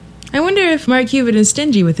I wonder if Mark Cuban is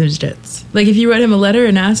stingy with his jets. Like, if you wrote him a letter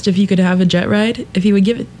and asked if you could have a jet ride, if he would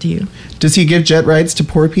give it to you. Does he give jet rides to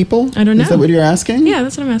poor people? I don't know. Is that what you're asking? Yeah,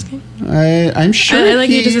 that's what I'm asking. I'm sure I like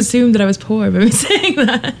you just assumed that I was poor by me saying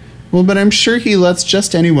that. Well, but I'm sure he lets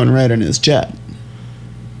just anyone ride on his jet.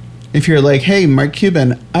 If you're like, hey, Mark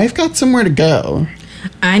Cuban, I've got somewhere to go.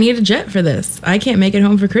 I need a jet for this. I can't make it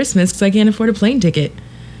home for Christmas because I can't afford a plane ticket.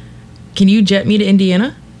 Can you jet me to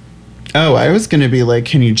Indiana? Oh, I was going to be like,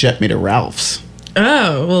 can you jet me to Ralph's?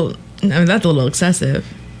 Oh, well, I mean, that's a little excessive.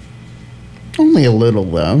 Only a little,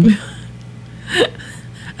 though. I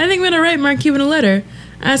think I'm going to write Mark Cuban a letter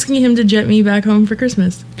asking him to jet me back home for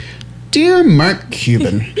Christmas. Dear Mark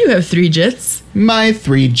Cuban. You have 3 jets. My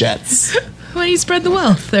 3 jets. Why don't you spread the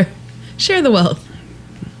wealth there? Share the wealth.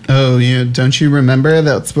 Oh, yeah, don't you remember?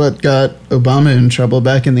 That's what got Obama in trouble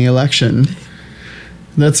back in the election.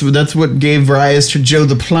 That's what gave rise to Joe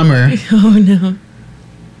the Plumber. Oh, no.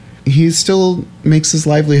 He still makes his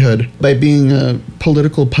livelihood by being a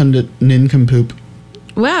political pundit nincompoop.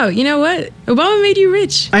 Wow, you know what? Obama made you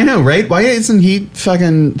rich. I know, right? Why isn't he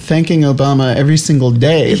fucking thanking Obama every single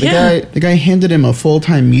day? The guy handed him a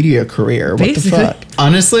full-time media career. What Basically. the fuck?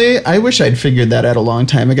 Honestly, I wish I'd figured that out a long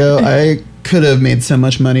time ago. I could have made so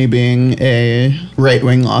much money being a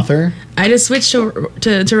right-wing author. I just switched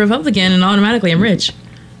to Republican and automatically I'm rich.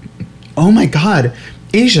 Oh my God.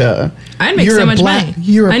 Asia, I'd make so much money.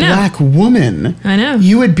 You're a black woman. I know.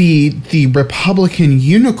 You would be the Republican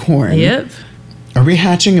unicorn. Yep. Are we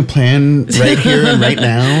hatching a plan right here and right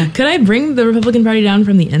now? Could I bring the Republican Party down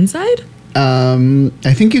from the inside?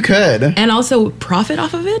 I think you could. And also profit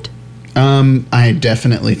off of it? I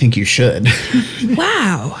definitely think you should.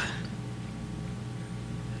 Wow.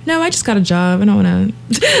 No, I just got a job. I don't want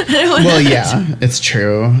to. Well, yeah, it's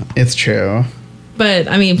true. It's true. But,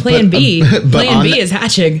 I mean, Plan B is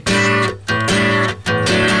hatching.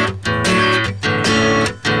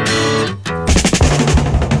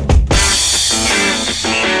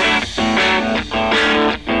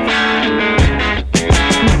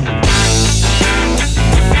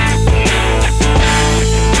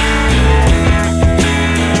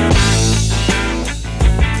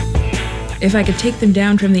 If I could take them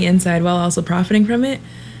down from the inside while also profiting from it,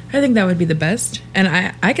 I think that would be the best. And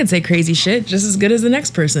I could say crazy shit just as good as the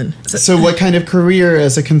next person. So what kind of career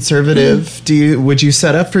as a conservative would you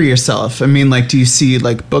set up for yourself? I mean, like, do you see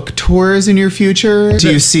like book tours in your future?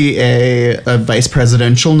 Do you see a vice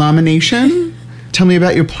presidential nomination? Tell me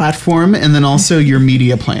about your platform and then also your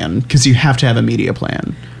media plan, because you have to have a media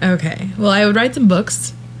plan. Okay. Well, I would write some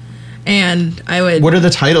books. And I would... What are the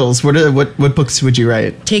titles? What books would you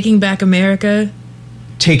write? Taking Back America.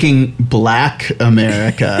 Taking Black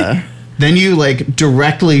America. Then you like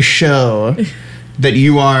directly show that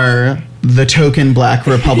you are the token black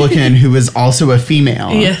Republican who is also a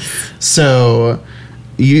female. Yes. So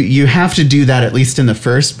you have to do that at least in the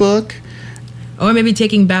first book. Or maybe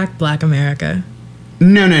Taking Back Black America.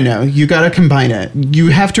 No. You got to combine it. You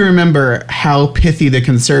have to remember how pithy the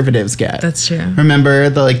conservatives get. That's true. Remember,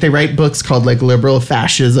 they write books called like Liberal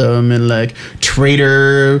Fascism and like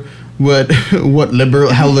Traitor,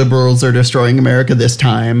 how liberals are destroying America this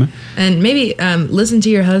time. And maybe Listen to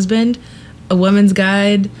Your Husband, A Woman's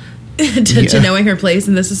Guide to Knowing Her Place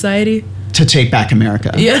in the Society. To Take Back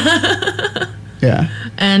America. Yeah. Yeah.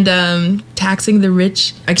 And Taxing the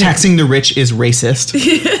Rich. Taxing the Rich is racist.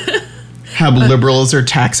 How liberals are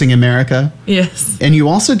taxing America. Yes. And you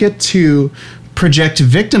also get to project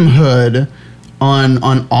victimhood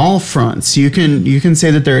on all fronts. You can say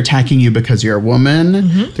that they're attacking you because you're a woman.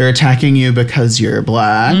 Mm-hmm. They're attacking you because you're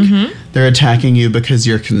black. Mm-hmm. They're attacking you because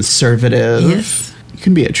you're conservative. Yes. You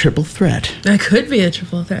can be a triple threat. I could be a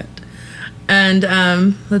triple threat.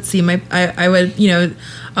 And let's see, I would,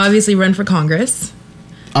 obviously run for Congress.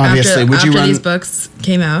 Obviously, would you run? After these books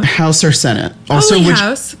came out, House or Senate? Also,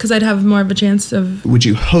 House, because I'd have more of a chance of. Would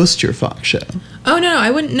you host your Fox show? Oh no,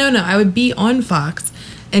 I wouldn't. No, I would be on Fox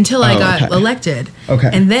until I got elected. Okay.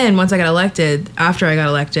 And then once I got elected, after I got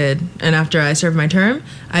elected, and after I served my term,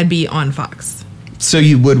 I'd be on Fox. So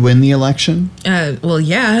you would win the election? Well,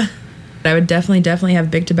 yeah. I would definitely have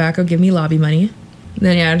Big Tobacco give me lobby money.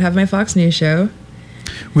 Then I'd have my Fox News show.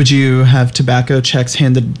 Would you have tobacco checks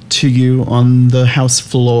handed to you on the House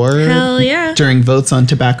floor? Hell yeah. During votes on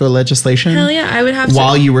tobacco legislation? Hell yeah, I would have to.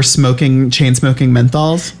 While you were chain smoking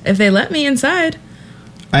menthols? If they let me inside.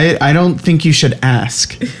 I don't think you should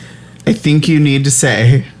ask. I think you need to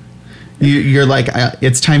say, you're like,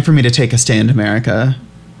 it's time for me to take a stand, America.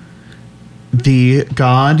 The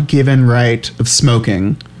God-given right of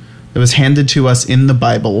smoking that was handed to us in the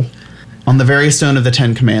Bible, on the very stone of the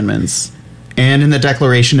Ten Commandments, and in the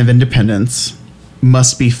Declaration of Independence,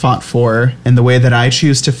 must be fought for, and the way that I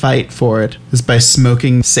choose to fight for it is by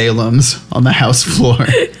smoking Salem's on the house floor.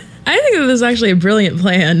 I think that this is actually a brilliant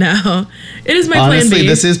plan now. It is my plan B. Honestly,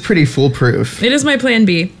 this is pretty foolproof. It is my plan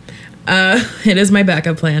B. It is my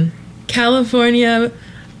backup plan. California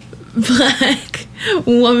black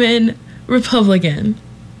woman Republican.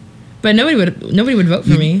 But nobody would vote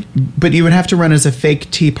for me. But you would have to run as a fake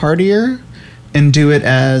Tea Partier and do it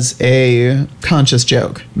as a conscious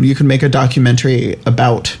joke. You could make a documentary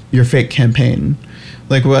about your fake campaign.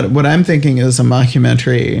 Like what I'm thinking is a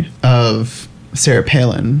mockumentary of Sarah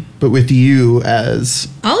Palin, but with you as...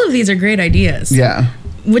 All of these are great ideas. Yeah.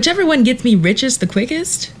 Whichever one gets me richest the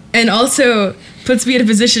quickest and also puts me in a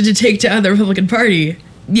position to take down the Republican Party.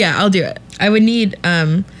 Yeah, I'll do it. I would need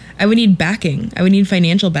backing. I would need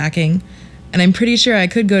financial backing. And I'm pretty sure I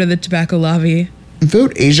could go to the tobacco lobby.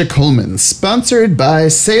 Vote Asia Coleman, sponsored by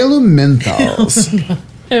Salem Menthols.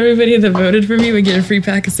 Everybody that voted for me would get a free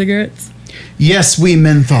pack of cigarettes. Yes, we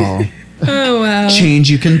menthol. Oh, wow.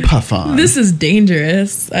 Change you can puff on. This is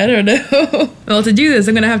dangerous. I don't know. Well, to do this,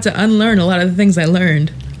 I'm going to have to unlearn a lot of the things I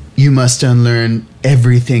learned. You must unlearn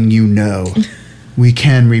everything you know. We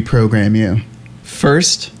can reprogram you.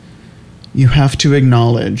 First, you have to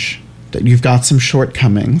acknowledge that you've got some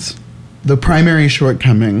shortcomings. The primary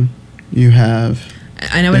shortcoming you have...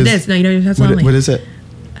 I know what it is. No, you don't even have to tell me. What is it?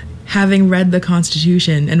 Having read the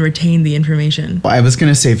Constitution and retained the information. Well, I was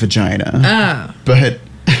going to say vagina. Oh. But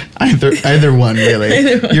either one, really.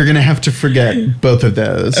 Either one. You're going to have to forget both of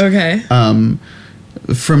those. Okay.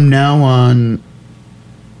 From now on,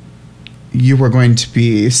 you are going to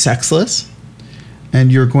be sexless,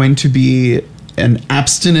 and you're going to be an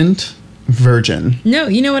abstinent virgin. No,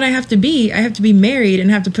 you know what I have to be? I have to be married and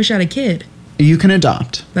have to push out a kid. You can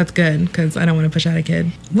adopt. That's good, because I don't want to push out a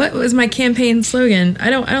kid. What was my campaign slogan?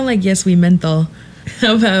 I don't like yes, we menthol.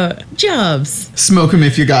 How about jobs? Smoke 'em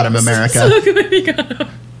if you got 'em, America. Smoke 'em if you got 'em.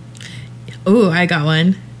 Ooh, I got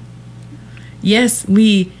one. Yes,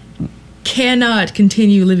 we cannot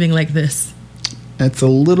continue living like this. It's a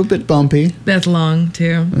little bit bumpy. That's long,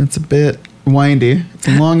 too. It's a bit windy. It's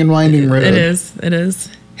a long and winding road. It is. It is.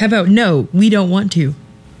 How about no, we don't want to?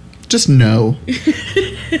 Just no.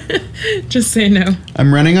 Just say no.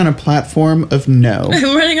 I'm running on a platform of no.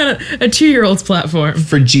 I'm running on a 2-year-old's platform.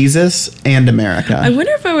 For Jesus and America. I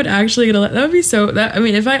wonder if I would actually get elected. That would be so...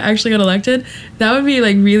 if I actually got elected, that would be,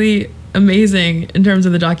 like, really amazing in terms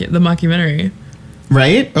of the mockumentary.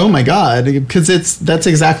 Right? Oh my God! Because that's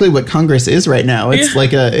exactly what Congress is right now. It's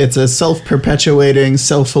like it's a self-perpetuating,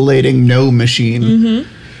 self-elating no machine,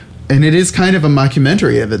 and it is kind of a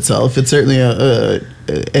mockumentary of itself. It's certainly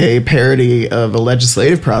a parody of a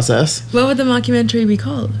legislative process. What would the mockumentary be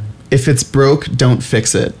called? If it's broke, don't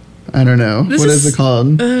fix it. I don't know. What is it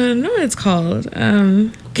called? I don't know what it's called.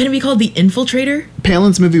 Can it be called The Infiltrator?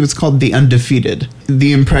 Palin's movie was called The Undefeated,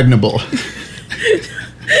 The Impregnable.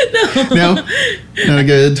 No? Not a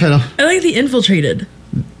good title. I like The Infiltrated.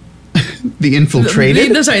 The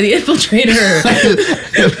Infiltrated? The Infiltrator.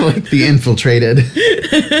 Like The Infiltrated.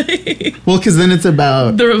 Well, because then it's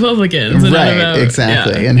about... the Republicans. Right,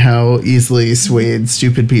 exactly. Yeah. And how easily swayed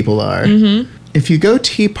stupid people are. If you go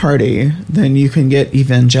Tea Party, then you can get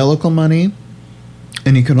evangelical money,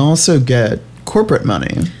 and you can also get corporate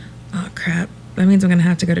money. Oh, crap. That means I'm going to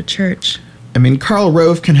have to go to church. I mean, Karl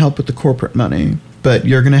Rove can help with the corporate money, but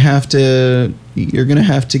you're gonna have to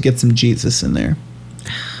get some Jesus in there.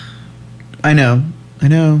 I know.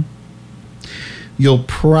 You'll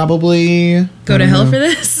probably go to hell for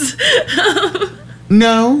this.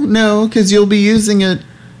 No, because you'll be using it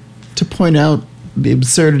to point out the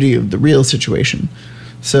absurdity of the real situation.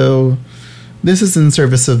 So this is in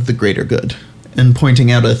service of the greater good and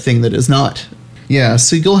pointing out a thing that is not. Yeah,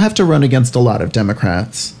 so you'll have to run against a lot of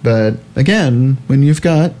Democrats. But again, when you've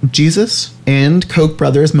got Jesus and Koch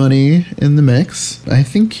brothers money in the mix, I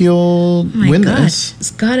think you'll win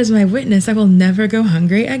this. God is my witness. I will never go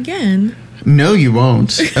hungry again. No, you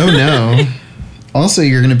won't. Oh, no. Also,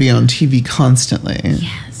 you're going to be on TV constantly.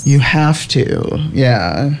 Yes. You have to.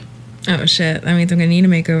 Yeah. Oh, shit. That means I'm going to need a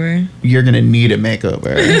makeover. You're going to need a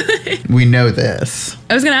makeover. We know this.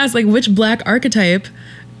 I was going to ask, which black archetype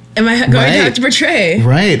am I going to have to portray?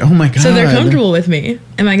 Right. Oh, my God. So they're comfortable with me.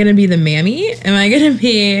 Am I going to be the mammy? Am I going to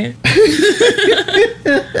be...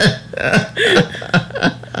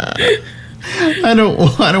 I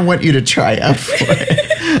don't want you to try out for it.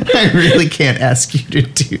 I really can't ask you to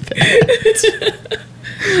do that.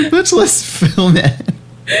 Much less film it.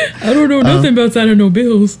 I don't know nothing about signing no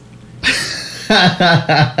bills.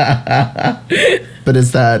 But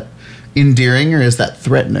is that endearing or is that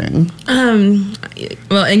threatening?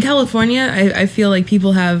 Well, in California, I feel like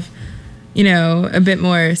people have a bit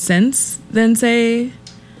more sense than, say...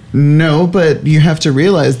 No, but you have to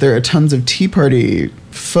realize there are tons of Tea Party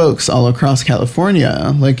folks all across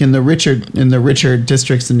California, like in the richer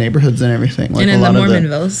districts and neighborhoods and everything. Like and in the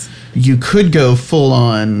Mormonvilles. You could go full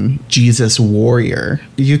on Jesus warrior.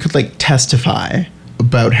 You could like testify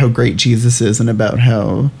about how great Jesus is and about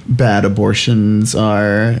how bad abortions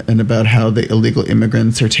are and about how the illegal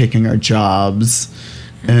immigrants are taking our jobs.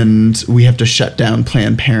 And we have to shut down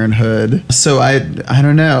Planned Parenthood. So I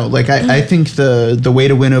don't know. Like I think the way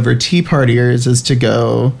to win over Tea Partiers is to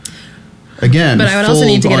go again. But I would also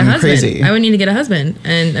need to get a husband. Crazy. I would need to get a husband,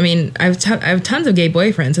 and I mean I have tons of gay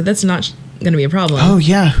boyfriends, so that's not going to be a problem. Oh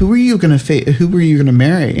yeah, who were you gonna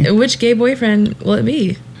marry? Which gay boyfriend will it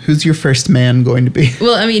be? Who's your first man going to be?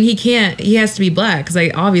 Well, I mean, he has to be black because I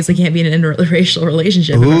obviously can't be in an interracial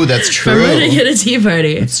relationship. Ooh, that's true. I'm going to get a Tea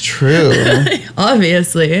Party. That's true.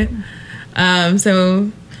 Obviously.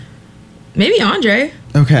 So maybe Andre.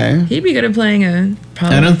 Okay. He'd be good at playing a...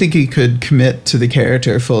 Probably. I don't think he could commit to the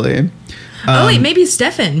character fully. Wait, maybe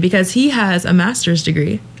Stefan, because he has a master's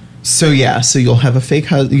degree. So you'll have a fake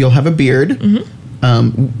husband, you'll have a beard.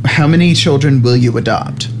 Mm-hmm. How many children will you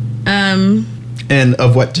adopt? And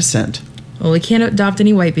of what descent? Well, we can't adopt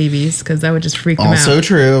any white babies because that would just freak them out. Also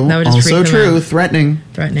true. That would just freak them out.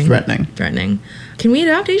 Threatening. Can we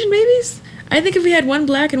adopt Asian babies? I think if we had one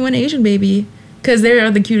black and one Asian baby, because they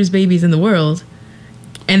are the cutest babies in the world,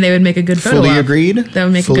 and they would make a good photo op. Fully agreed. That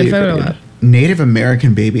would make a good photo op. Native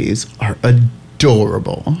American babies are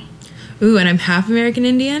adorable. Ooh, and I'm half American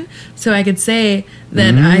Indian, so I could say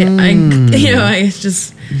that I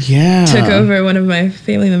just took over one of my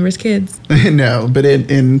family members' kids. No, but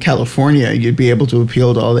in California, you'd be able to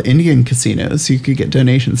appeal to all the Indian casinos, so you could get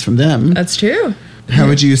donations from them. That's true. How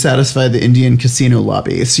would you satisfy the Indian casino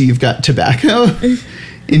lobby? So you've got tobacco,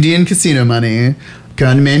 Indian casino money,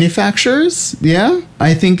 gun manufacturers. Yeah,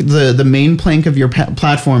 I think the main plank of your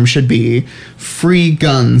platform should be free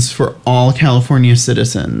guns for all California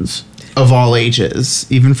citizens. Of all ages,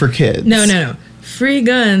 even for kids. No. Free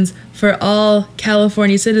guns for all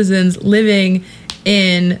California citizens living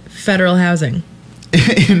in federal housing.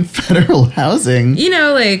 In federal housing?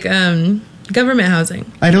 Like government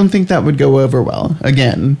housing. I don't think that would go over well.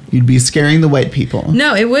 Again, you'd be scaring the white people.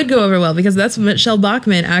 No, it would go over well because that's Michelle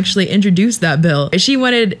Bachmann actually introduced that bill. She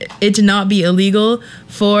wanted it to not be illegal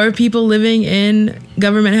for people living in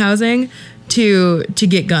government housing to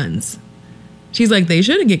get guns. She's like, they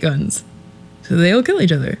shouldn't get guns. So they'll kill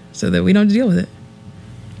each other so that we don't have to deal with it.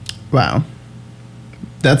 Wow.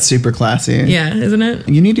 That's super classy. Yeah, isn't it?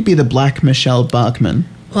 You need to be the black Michelle Bachmann.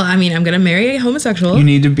 Well, I mean, I'm going to marry a homosexual. You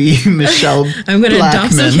need to be Michelle I'm going to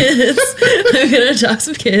adopt some kids. I'm going to adopt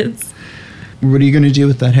some kids. What are you going to do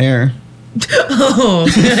with that hair? Oh,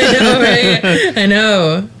 I know, right? I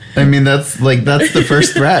know. I mean, that's the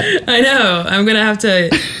first threat. I know. I'm going to have to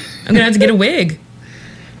get a wig.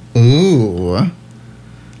 Ooh,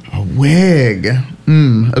 a wig.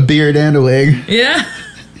 A beard and a wig. Yeah.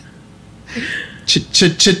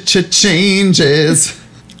 Changes.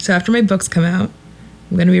 So after my books come out,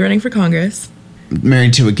 I'm going to be running for Congress.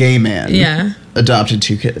 Married to a gay man. Yeah. Adopted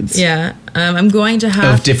 2 kids. Yeah. I'm going to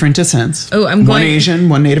have... Of different descents. Oh, one Asian,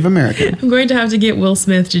 one Native American. I'm going to have to get Will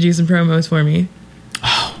Smith to do some promos for me.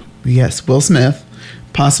 Oh, yes. Will Smith.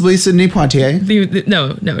 Possibly Sidney Poitier.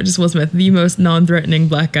 No, just Will Smith. The most non-threatening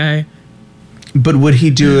black guy. But would he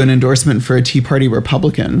do an endorsement for a Tea Party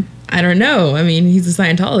Republican? I don't know. I mean, he's a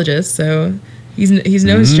Scientologist, so he's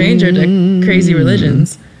no stranger to crazy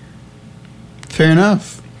religions. Fair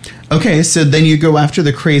enough. Okay, so then you go after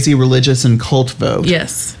the crazy religious and cult vote.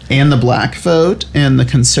 Yes. And the black vote, and the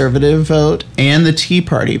conservative vote, and the Tea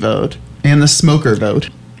Party vote, and the smoker vote.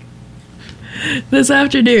 This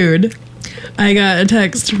afternoon, I got a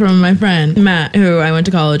text from my friend, Matt, who I went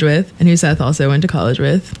to college with, and who Seth also went to college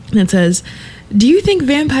with. And it says, "Do you think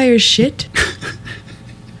vampires shit?"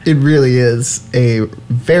 It really is a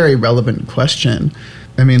very relevant question.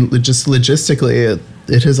 I mean, just logistically,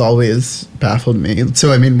 it has always baffled me.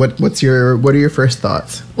 So, I mean, what are your first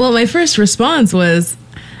thoughts? Well, my first response was,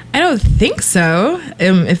 I don't think so.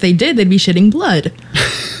 If they did, they'd be shitting blood.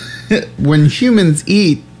 When humans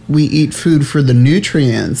eat, we eat food for the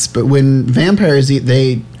nutrients, but when vampires eat,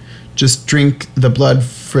 they just drink the blood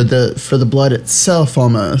for the blood itself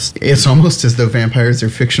almost. It's almost as though vampires are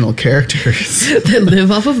fictional characters. That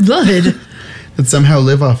live off of blood. That somehow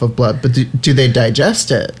live off of blood. But do they digest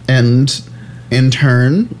it? And in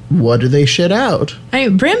turn, what do they shit out?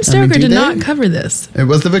 Bram Stoker did not cover this. It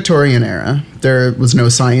was the Victorian era. There was no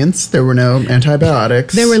science. There were no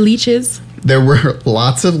antibiotics. There were leeches. There were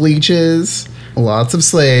lots of leeches, lots of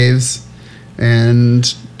slaves,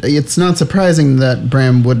 and it's not surprising that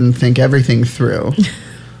Bram wouldn't think everything through.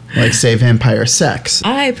 Like, say, vampire sex.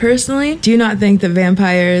 I personally do not think that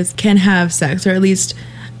vampires can have sex, or at least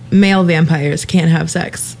male vampires can't have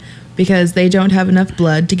sex, because they don't have enough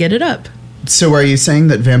blood to get it up. So are you saying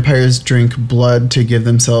that vampires drink blood to give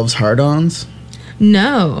themselves hard-ons?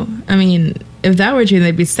 No. I mean, if that were true,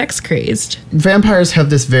 they'd be sex crazed. Vampires have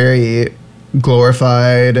this very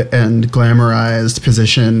glorified and glamorized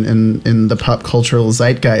position in the pop cultural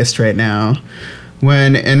zeitgeist right now,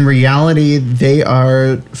 when in reality they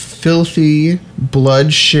are filthy,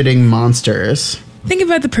 blood-shitting monsters. Think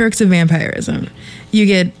about the perks of vampirism. You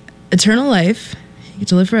get eternal life, you get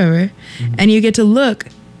to live forever, and you get to look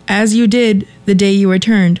as you did the day you were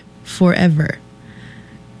turned forever.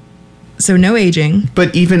 So no aging.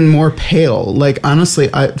 But even more pale. Like, honestly,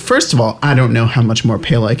 first of all, I don't know how much more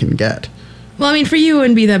pale I can get. Well, I mean, for you, it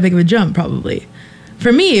wouldn't be that big of a jump, probably.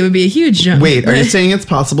 For me, it would be a huge jump. Wait, are you saying it's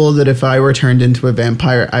possible that if I were turned into a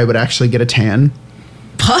vampire, I would actually get a tan?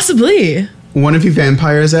 Possibly. One of you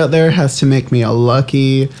vampires out there has to make me a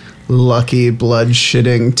lucky,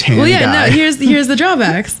 blood-shitting tan guy. Well, yeah, no, here's the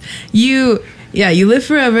drawbacks. You live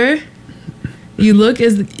forever. You look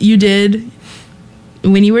as you did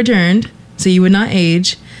when you were turned, so you would not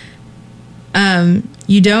age.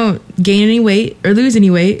 You don't gain any weight or lose any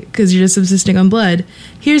weight because you're just subsisting on blood.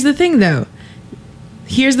 Here's the thing, though.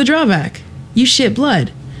 Here's the drawback. You shit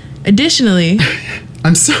blood. Additionally...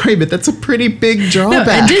 I'm sorry, but that's a pretty big drawback.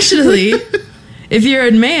 No, additionally, if you're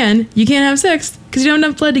a man, you can't have sex because you don't have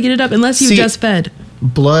enough blood to get it up unless you've just fed.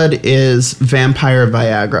 Blood is vampire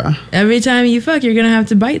Viagra. Every time you fuck, you're going to have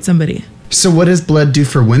to bite somebody. So what does blood do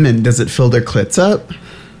for women? Does it fill their clits up?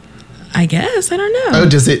 I guess. I don't know. Oh,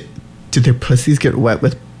 do their pussies get wet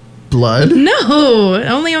with blood? No,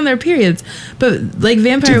 only on their periods. But like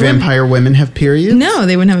vampire women... Do vampire women have periods? No,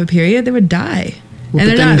 they wouldn't have a period. They would die. Well,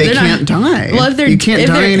 and but then they can't die. Well, you can't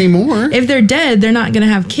die anymore. If they're dead, they're not going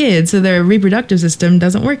to have kids, so their reproductive system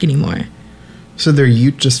doesn't work anymore. So their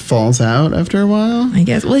ute just falls out after a while? I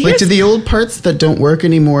guess. Well, like, do the old parts that don't work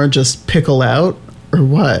anymore just pickle out, or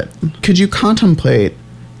what? Could you contemplate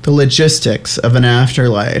the logistics of an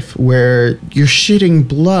afterlife where you're shitting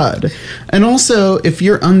blood? And also, if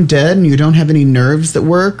you're undead and you don't have any nerves that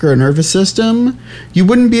work or a nervous system, you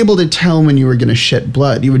wouldn't be able to tell when you were going to shit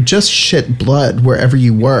blood. You would just shit blood wherever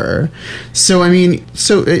you were. So, I mean,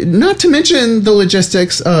 not to mention the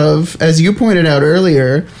logistics of, as you pointed out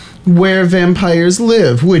earlier, where vampires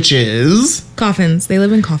live, which is... Coffins. They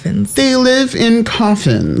live in coffins. They live in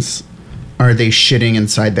coffins. Are they shitting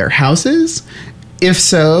inside their houses? If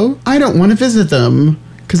so, I don't want to visit them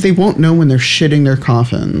because they won't know when they're shitting their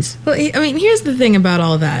coffins. Well, I mean, here's the thing about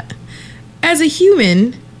all that. As a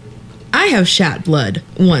human, I have shat blood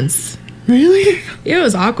once. Really? It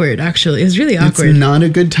was awkward, actually. It was really awkward. It's not a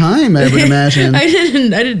good time, I would imagine. I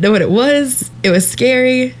didn't know what it was. It was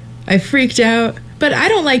scary. I freaked out. But I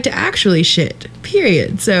don't like to actually shit,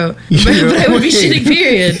 period. So, but I would be shitting,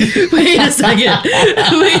 period. Wait a second.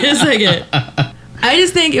 I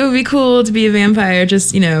just think it would be cool to be a vampire,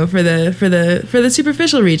 just, you know, for the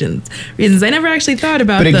superficial reasons. I never actually thought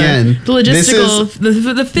about the logistical,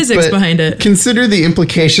 the physics behind it. Consider the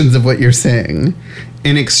implications of what you're saying.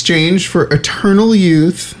 In exchange for eternal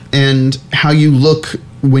youth and how you look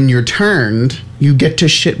when you're turned, you get to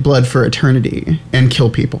shit blood for eternity and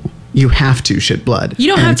kill people. You have to shit blood. You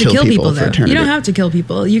don't have to kill people, though. You don't have to kill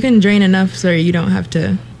people. You can drain enough so you don't have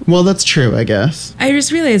to. Well, that's true, I guess. I just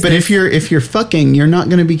realized. But if you're fucking, you're not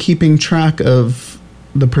going to be keeping track of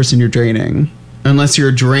the person you're draining, unless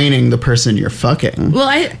you're draining the person you're fucking.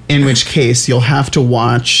 Well, in which case you'll have to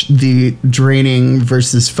watch the draining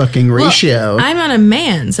versus fucking ratio. I'm not a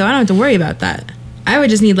man, so I don't have to worry about that. I would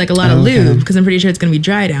just need like a lot of lube because I'm pretty sure it's going to be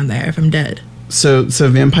dry down there if I'm dead. So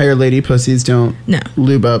vampire lady pussies don't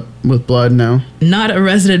lube up with blood, no? Not a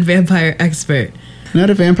resident vampire expert. Not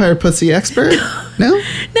a vampire pussy expert? No?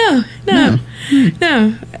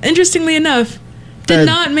 No. Interestingly enough, did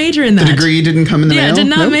not major in that. The degree didn't come in the mail? Yeah, did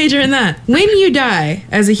not major in that. When you die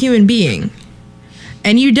as a human being,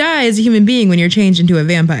 and you die as a human being when you're changed into a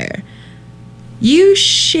vampire, you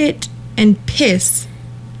shit and piss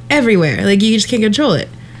everywhere. Like, you just can't control it.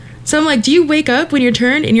 So I'm like, do you wake up when you're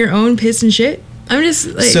turned in your own piss and shit? I'm just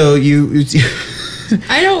like... So you...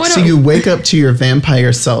 I don't want to... So you wake up to your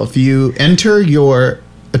vampire self. You enter your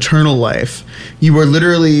eternal life. You are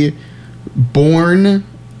literally born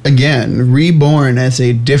again, reborn as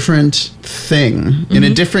a different thing, in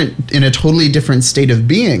a totally different state of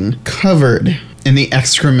being, covered in the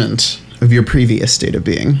excrement of your previous state of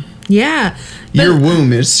being. Yeah. Your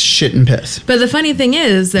womb is shit and piss. But the funny thing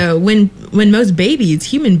is, though, when most babies,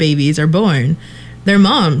 human babies, are born, their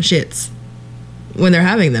mom shits when they're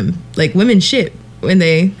having them. Like, women shit when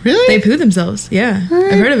they poo themselves. Yeah,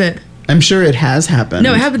 I've heard of it. I'm sure it has happened.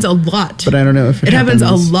 No, it happens a lot. But I don't know if it happens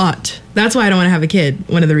a lot. That's why I don't want to have a kid.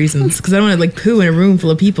 One of the reasons, because I don't want to like poo in a room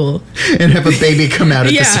full of people and have a baby come out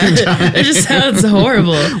at the same time. It just sounds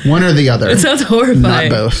horrible. One or the other. It sounds horrifying. Not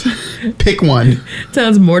both. Pick one. It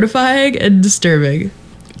sounds mortifying and disturbing.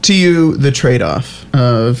 To you, the trade-off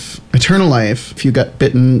of eternal life, if you got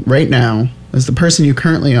bitten right now, as the person you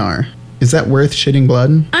currently are, is that worth shitting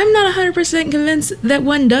blood? I'm not 100% convinced that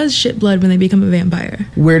one does shit blood when they become a vampire.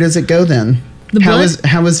 Where does it go then? How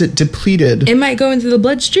is it depleted? It might go into the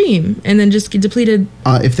bloodstream and then just get depleted.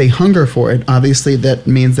 If they hunger for it, obviously that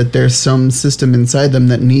means that there's some system inside them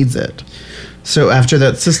that needs it. So after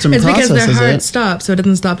that system processes it... It's because their heart stops, so it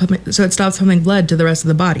doesn't stop, so it stops pumping blood to the rest of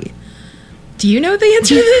the body. Do you know the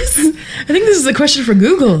answer to this? I think this is a question for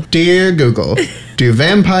Google. Dear Google, do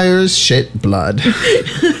vampires shit blood?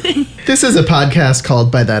 This is a podcast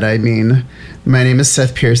called By That I Mean. My name is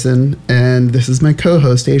Seth Pearson, and this is my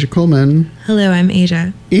co-host, Asia Coleman. Hello, I'm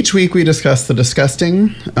Asia. Each week we discuss the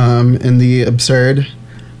disgusting and the absurd,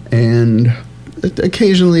 and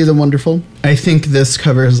occasionally the wonderful. I think this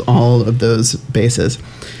covers all of those bases.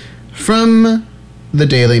 From the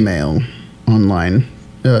Daily Mail online,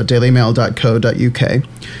 dailymail.co.uk.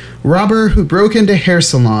 Robber who broke into hair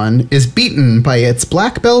salon is beaten by its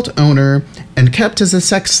black belt owner and kept as a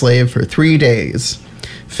sex slave for 3 days.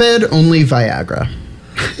 Fed only Viagra.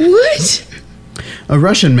 What? A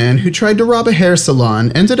Russian man who tried to rob a hair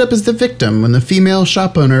salon ended up as the victim when the female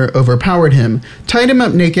shop owner overpowered him, tied him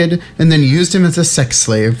up naked, and then used him as a sex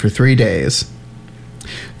slave for 3 days.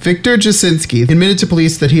 Viktor Jasinski admitted to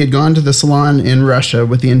police that he had gone to the salon in Russia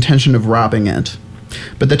with the intention of robbing it.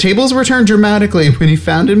 But the tables were turned dramatically when he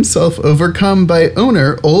found himself overcome by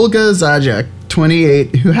owner Olga Zajic,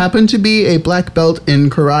 28, who happened to be a black belt in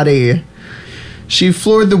karate. She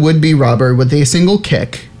floored the would-be robber with a single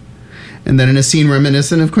kick. And then in a scene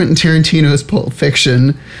reminiscent of Quentin Tarantino's Pulp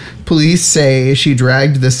Fiction, police say she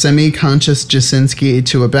dragged the semi-conscious Jasinski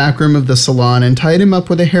to a back room of the salon and tied him up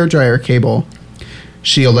with a hairdryer cable.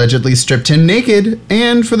 She allegedly stripped him naked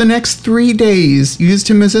and, for the next 3 days, used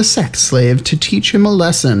him as a sex slave to teach him a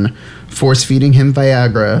lesson, force-feeding him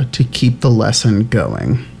Viagra to keep the lesson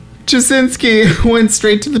going. Jasinski went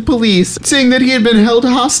straight to the police, saying that he had been held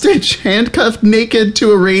hostage, handcuffed naked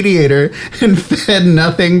to a radiator, and fed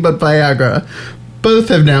nothing but Viagra. Both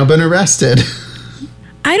have now been arrested.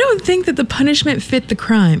 I don't think that the punishment fit the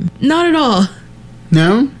crime. Not at all.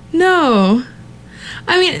 No? No.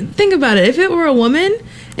 I mean, think about it. If it were a woman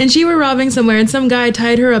and she were robbing somewhere and some guy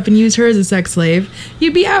tied her up and used her as a sex slave,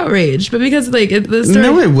 you'd be outraged. But because, like, the story...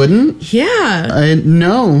 No, I wouldn't. Yeah.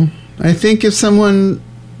 No. I think if someone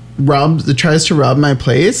tries to rob my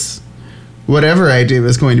place, whatever I do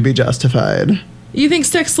is going to be justified. You think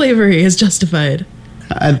sex slavery is justified?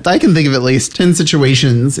 I can think of at least 10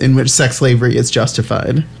 situations in which sex slavery is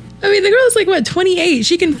justified. I mean, the girl's like, what, 28?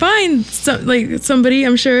 She can find somebody,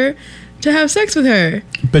 I'm sure, to have sex with her.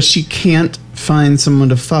 But she can't find someone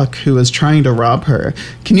to fuck who is trying to rob her.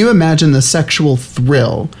 Can you imagine the sexual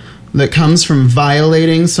thrill that comes from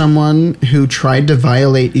violating someone who tried to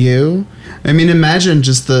violate you? I mean, imagine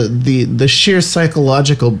just the sheer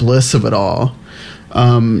psychological bliss of it all.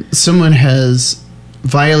 Someone has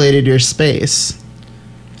violated your space.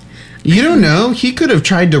 You don't know. He could have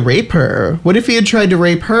tried to rape her. What if he had tried to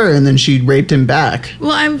rape her and then she raped him back?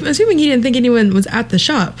 Well, I'm assuming he didn't think anyone was at the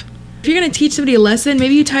shop. If you're going to teach somebody a lesson,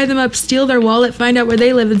 maybe you tie them up, steal their wallet, find out where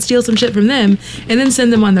they live, and steal some shit from them, and then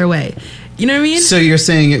send them on their way. You know what I mean? So you're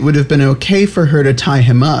saying it would have been okay for her to tie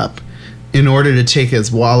him up in order to take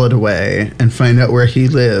his wallet away and find out where he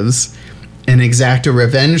lives and exact a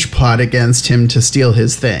revenge plot against him to steal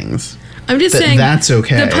his things. I'm just saying that's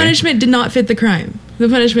okay. The punishment did not fit the crime. The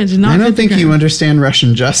punishment did not fit the crime. I don't think you understand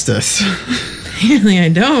Russian justice. Apparently I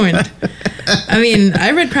don't. I mean,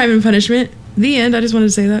 I read Crime and Punishment. The end. I just wanted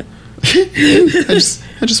to say that.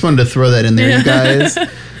 I just wanted to throw that in there, you guys.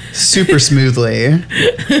 Super smoothly.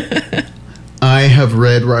 I have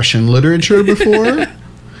read Russian literature before,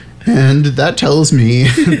 and that tells me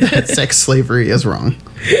that sex slavery is wrong.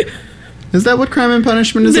 Is that what Crime and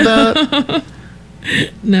Punishment is about?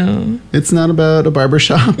 No. It's not about a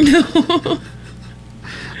barbershop? No.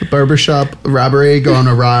 A barbershop robbery gone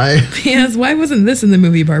awry? Yes, why wasn't this in the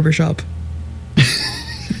movie Barbershop?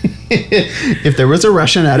 If there was a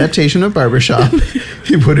Russian adaptation of Barbershop,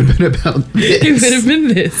 it would have been about this. It would have been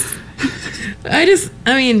this. I just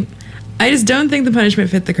don't think the punishment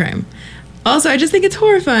fit the crime. Also, I just think it's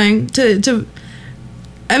horrifying to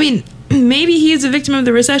maybe he's a victim of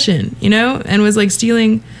the recession, you know, and was like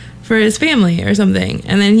stealing for his family or something.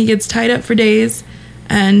 And then he gets tied up for days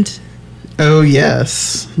and... Oh,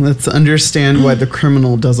 yes. Let's understand why the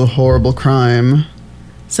criminal does a horrible crime.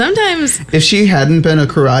 Sometimes... If she hadn't been a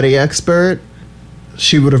karate expert,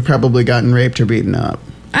 she would have probably gotten raped or beaten up.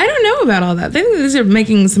 I don't know about all that. I think these are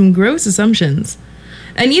making some gross assumptions.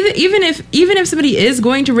 And even if somebody is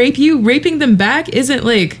going to rape you, raping them back isn't,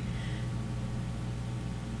 like,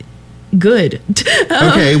 good.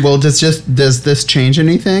 Okay, well, does this change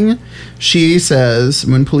anything? She says,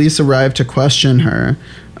 when police arrived to question her...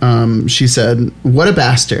 she said, "What a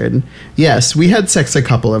bastard. Yes, we had sex a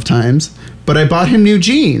couple of times, but I bought him new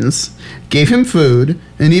jeans, gave him food,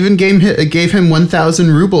 and even gave him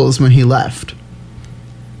 1,000 rubles when he left."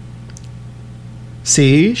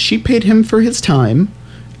 See, she paid him for his time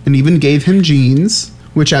and even gave him jeans,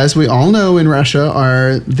 which, as we all know in Russia,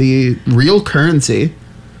 are the real currency.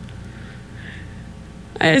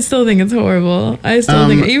 I still think it's horrible. I still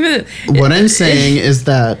think even... What I'm saying is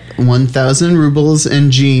that 1,000 rubles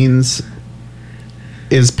in jeans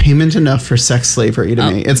is payment enough for sex slavery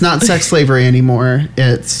to me. It's not sex slavery anymore.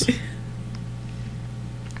 It's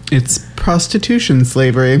prostitution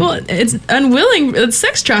slavery. Well, it's unwilling... It's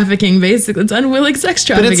sex trafficking, basically. It's unwilling sex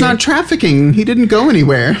trafficking. But it's not trafficking. He didn't go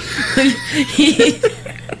anywhere. He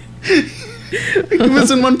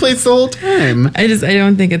was in one place the whole time. I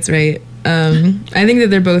don't think it's right. I think that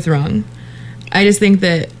they're both wrong. I just think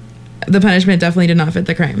that the punishment definitely did not fit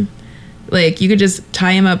the crime. Like, you could just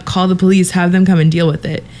tie him up, call the police, have them come and deal with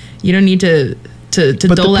it. You don't need to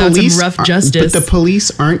dole out some rough justice. But the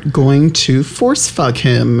police aren't going to force fuck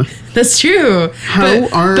him. That's true.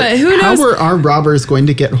 But who knows? How are our robbers going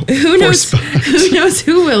to get force fucked? Who knows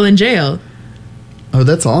who will in jail? Oh,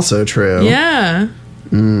 that's also true. Yeah.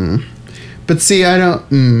 But see, I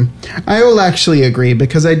will actually agree,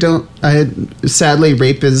 because sadly,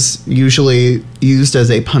 rape is usually used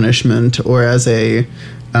as a punishment or as an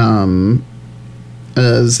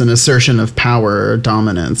assertion of power or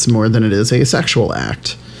dominance more than it is a sexual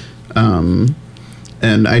act. And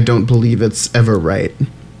I don't believe it's ever right.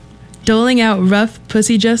 Doling out rough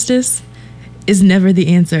pussy justice is never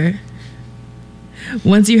the answer.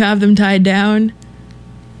 Once you have them tied down,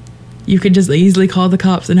 you could just easily call the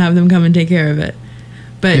cops and have them come and take care of it.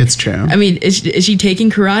 But it's true. I mean, is she taking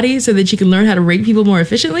karate so that she can learn how to rape people more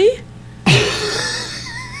efficiently?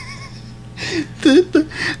 The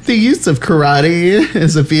use of karate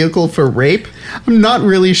as a vehicle for rape, I'm not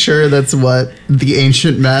really sure that's what the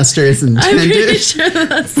ancient masters intended. I'm pretty sure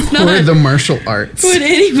that's not or the martial arts. What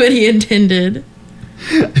anybody intended.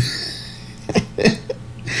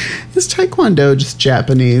 Is Taekwondo just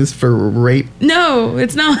Japanese for rape? No,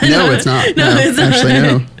 it's not. No, it's not. No, it's actually,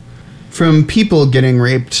 not. no. From people getting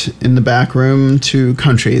raped in the back room to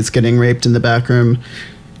countries getting raped in the back room,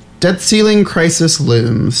 debt ceiling crisis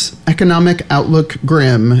looms. Economic outlook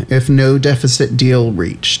grim if no deficit deal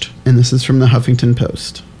reached. And this is from the Huffington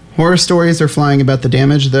Post. Horror stories are flying about the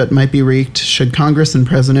damage that might be wreaked should Congress and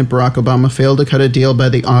President Barack Obama fail to cut a deal by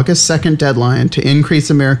the August 2nd deadline to increase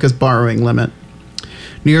America's borrowing limit.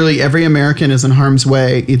 Nearly every American is in harm's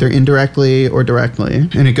way, either indirectly or directly.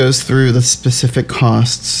 And it goes through the specific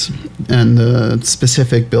costs and the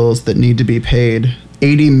specific bills that need to be paid.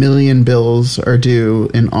 80 million bills are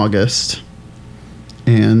due in August.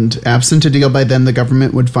 And absent a deal by then, the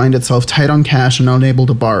government would find itself tight on cash and unable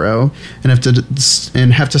to borrow, and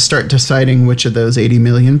have to start deciding which of those 80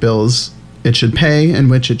 million bills it should pay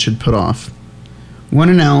and which it should put off. One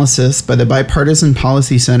analysis by the Bipartisan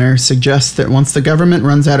Policy Center suggests that once the government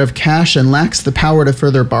runs out of cash and lacks the power to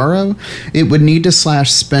further borrow, it would need to slash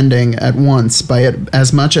spending at once by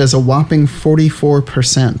as much as a whopping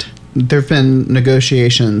 44%. There have been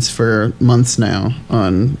negotiations for months now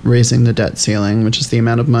on raising the debt ceiling, which is the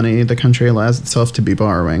amount of money the country allows itself to be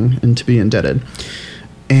borrowing and to be indebted.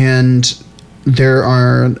 And there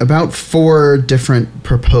are about 4 different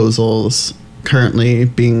proposals currently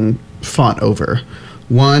being fought over.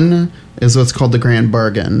 One is what's called the Grand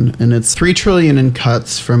Bargain, and it's $3 trillion in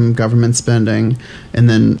cuts from government spending, and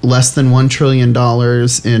then less than $1 trillion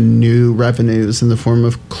in new revenues in the form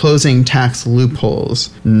of closing tax loopholes,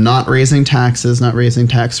 not raising taxes, not raising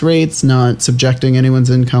tax rates, not subjecting anyone's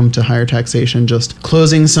income to higher taxation, just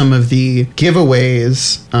closing some of the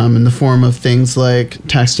giveaways in the form of things like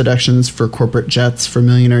tax deductions for corporate jets for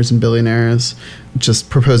millionaires and billionaires, just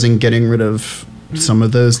proposing getting rid of some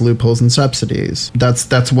of those loopholes and subsidies.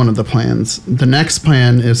 That's one of the plans. The next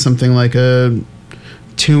plan is something like a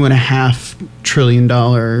 $2.5 trillion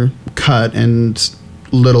cut and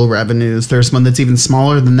little revenues. There's one that's even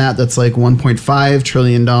smaller than that, that's like $1.5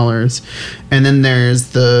 trillion. And then there's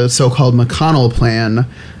the so-called McConnell plan,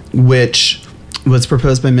 which was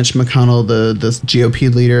proposed by Mitch McConnell, the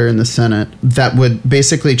GOP leader in the Senate, that would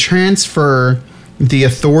basically transfer the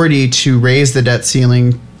authority to raise the debt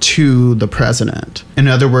ceiling to the president. In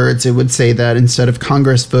other words, it would say that instead of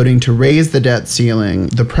Congress voting to raise the debt ceiling,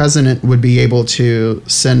 the president would be able to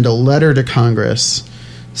send a letter to Congress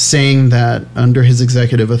saying that under his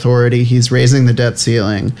executive authority, he's raising the debt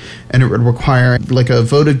ceiling, and it would require like a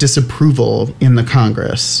vote of disapproval in the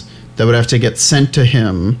Congress that would have to get sent to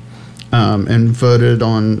him and voted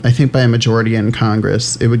on, I think, by a majority in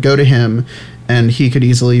Congress. It would go to him, and he could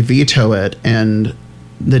easily veto it, and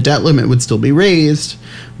the debt limit would still be raised,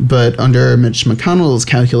 but under Mitch McConnell's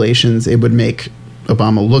calculations, it would make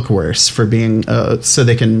Obama look worse for being, so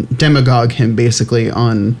they can demagogue him basically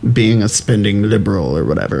on being a spending liberal or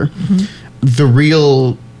whatever. Mm-hmm. The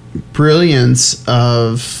real brilliance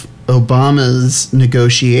of Obama's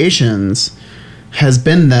negotiations has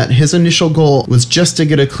been that his initial goal was just to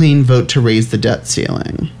get a clean vote to raise the debt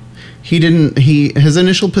ceiling. His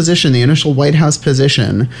initial position, the initial White House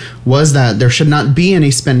position, was that there should not be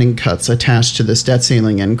any spending cuts attached to this debt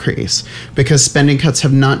ceiling increase, because spending cuts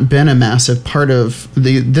have not been a massive part of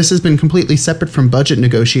this has been completely separate from budget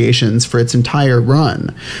negotiations for its entire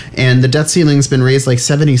run. And the debt ceiling's been raised like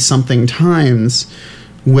 70-something times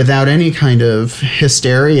without any kind of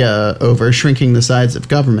hysteria over shrinking the size of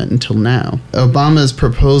government until now. Obama's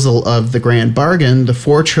proposal of the grand bargain, the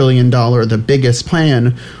 $4 trillion, the biggest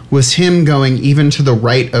plan, was him going even to the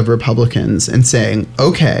right of Republicans and saying,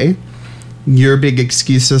 okay, your big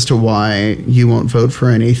excuse as to why you won't vote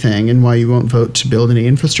for anything and why you won't vote to build any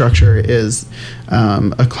infrastructure is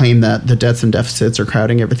a claim that the debts and deficits are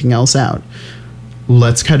crowding everything else out.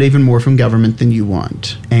 Let's cut even more from government than you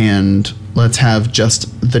want. And let's have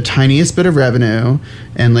just the tiniest bit of revenue.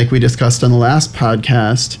 And like we discussed on the last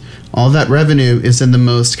podcast, all that revenue is in the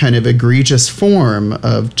most kind of egregious form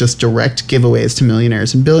of just direct giveaways to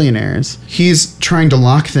millionaires and billionaires. He's trying to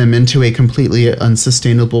lock them into a completely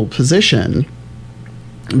unsustainable position,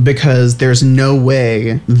 because there's no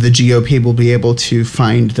way the GOP will be able to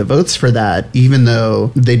find the votes for that, even though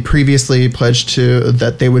they'd previously pledged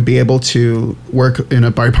that they would be able to work in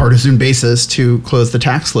a bipartisan basis to close the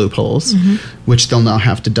tax loopholes, mm-hmm. which they'll now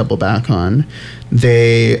have to double back on.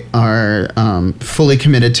 They are fully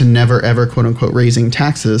committed to never, ever, quote unquote, raising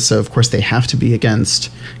taxes. So, of course, they have to be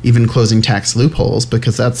against even closing tax loopholes,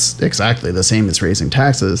 because that's exactly the same as raising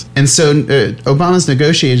taxes. And so Obama's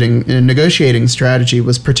negotiating strategy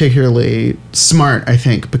was particularly smart, I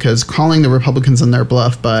think, because calling the Republicans on their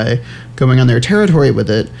bluff by going on their territory with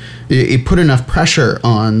it put enough pressure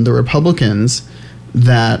on the Republicans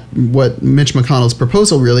that what Mitch McConnell's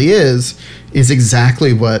proposal really is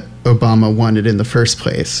exactly what Obama wanted in the first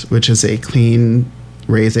place, which is a clean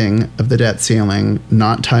raising of the debt ceiling,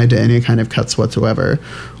 not tied to any kind of cuts whatsoever,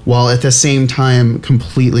 while at the same time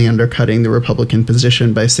completely undercutting the Republican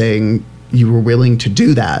position by saying you were willing to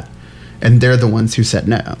do that, and they're the ones who said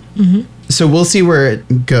no. Mm-hmm. So we'll see where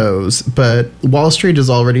it goes, but Wall Street has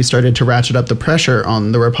already started to ratchet up the pressure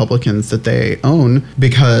on the Republicans that they own,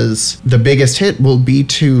 because the biggest hit will be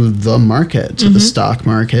to the market, to mm-hmm. the stock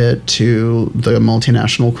market, to the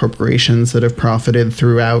multinational corporations that have profited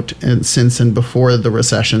throughout and since and before the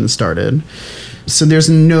recession started. So there's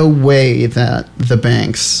no way that the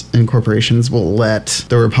banks and corporations will let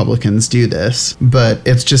the Republicans do this, but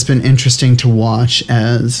it's just been interesting to watch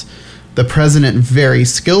as the president very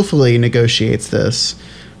skillfully negotiates this.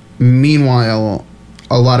 Meanwhile,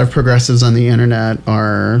 a lot of progressives on the internet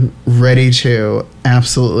are ready to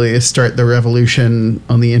absolutely start the revolution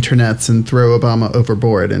on the internets and throw Obama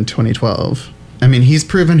overboard in 2012. I mean, he's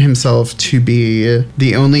proven himself to be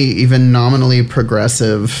the only even nominally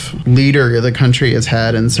progressive leader the country has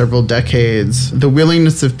had in several decades. The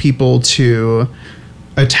willingness of people to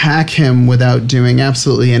attack him without doing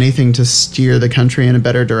absolutely anything to steer the country in a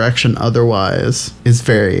better direction otherwise is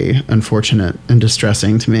very unfortunate and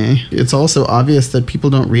distressing to me. It's also obvious that people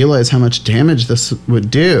don't realize how much damage this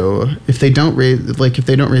would do if they don't raise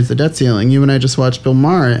the debt ceiling. You and I just watched Bill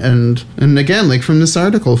Maher, and again, like from this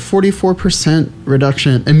article, 44%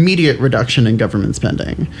 reduction, immediate reduction in government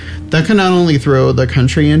spending. That could not only throw the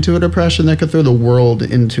country into a depression, that could throw the world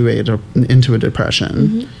into a depression.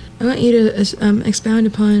 Mm-hmm. I want you to expound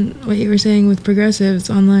upon what you were saying with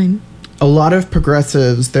progressives online. A lot of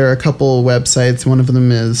progressives, there are a couple websites. One of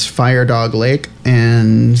them is Fire Dog Lake,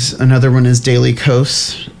 and another one is Daily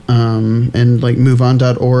Kos, and like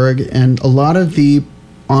MoveOn.org. And a lot of the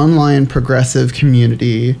online progressive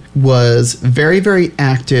community was very, very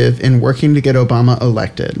active in working to get Obama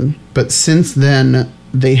elected. But since then,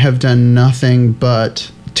 they have done nothing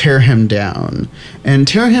but tear him down. And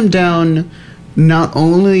tear him down not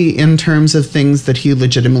only in terms of things that he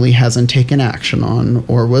legitimately hasn't taken action on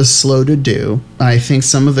or was slow to do. I think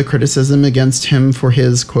some of the criticism against him for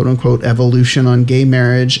his quote-unquote evolution on gay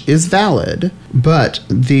marriage is valid, but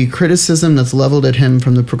the criticism that's leveled at him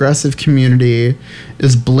from the progressive community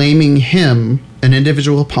is blaming him, an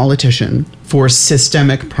individual politician, for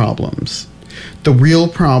systemic problems. The real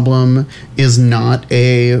problem is not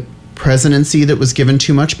a presidency that was given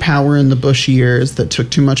too much power in the Bush years, that took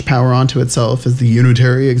too much power onto itself as the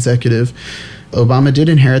unitary executive. Obama did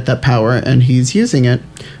inherit that power, and he's using it.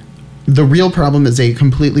 The real problem is a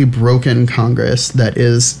completely broken Congress that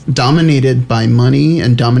is dominated by money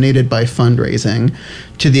and dominated by fundraising,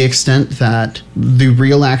 to the extent that the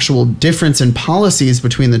real actual difference in policies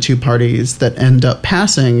between the two parties that end up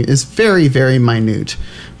passing is very, very minute,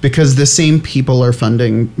 because the same people are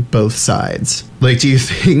funding both sides. Like, do you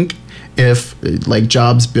think if like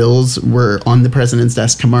jobs bills were on the president's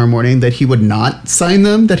desk tomorrow morning that he would not sign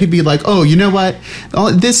them? That he'd be like, oh, you know what?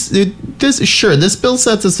 This bill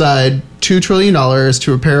sets aside $2 trillion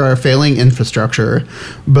to repair our failing infrastructure,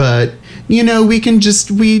 but we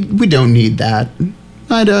don't need that.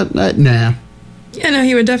 Nah. Yeah, no,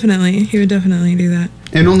 he would definitely do that.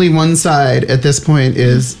 And only one side at this point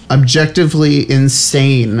is objectively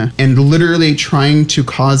insane and literally trying to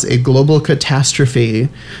cause a global catastrophe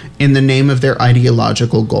in the name of their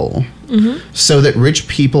ideological goal, so that rich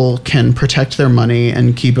people can protect their money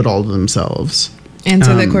and keep it all to themselves. And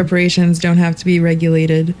so that corporations don't have to be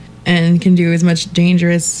regulated and can do as much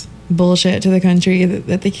dangerous bullshit to the country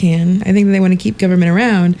that they can. I think that they want to keep government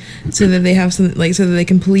around so that they have so that they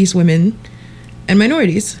can police women and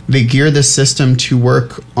minorities. They gear the system to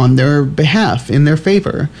work on their behalf, in their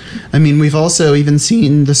favor. I mean, we've also even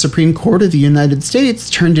seen the Supreme Court of the United States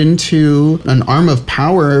turned into an arm of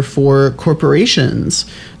power for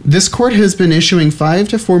corporations. This court has been issuing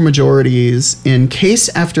 5-4 majorities in case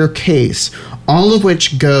after case, all of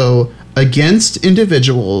which go against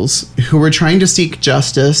individuals who are trying to seek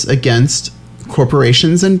justice against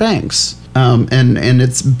corporations and banks. And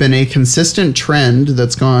it's been a consistent trend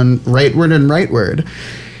that's gone rightward and rightward.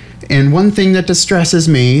 And one thing that distresses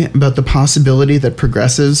me about the possibility that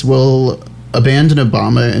progressives will abandon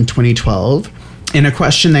Obama in 2012, and a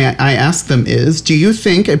question that I ask them is, do you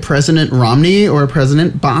think a President Romney or a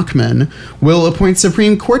President Bachmann will appoint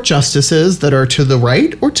Supreme Court justices that are to the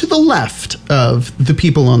right or to the left of the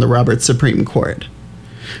people on the Roberts Supreme Court?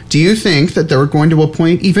 Do you think that they're going to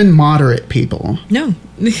appoint even moderate people? No.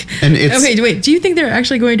 And it's, okay, wait. Do you think they're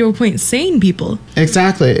actually going to appoint sane people?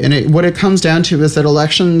 Exactly. And what it comes down to is that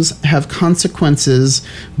elections have consequences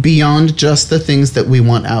beyond just the things that we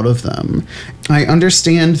want out of them. I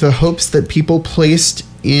understand the hopes that people placed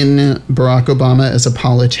in Barack Obama as a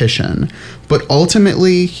politician, but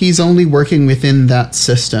ultimately he's only working within that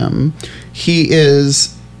system. He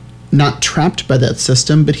is not trapped by that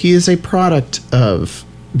system, but he is a product of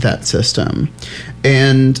that system.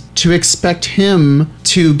 And to expect him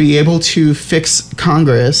to be able to fix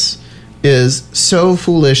Congress is so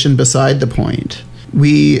foolish and beside the point.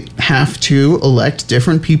 We have to elect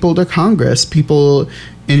different people to Congress, people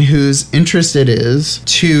in whose interest it is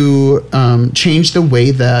to change the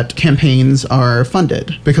way that campaigns are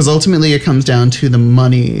funded. Because ultimately it comes down to the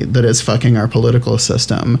money that is fucking our political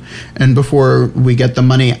system. And before we get the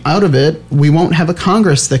money out of it, we won't have a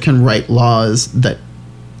Congress that can write laws that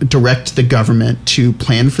direct the government to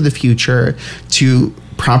plan for the future, to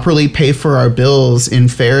properly pay for our bills in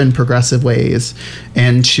fair and progressive ways,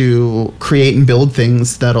 and to create and build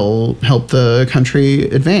things that'll help the country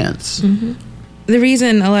advance. Mm-hmm. The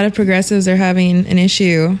reason a lot of progressives are having an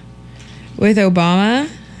issue with Obama,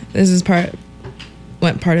 this is part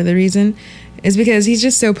of the reason, is because he's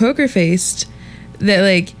just so poker faced that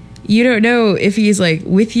like you don't know if he's like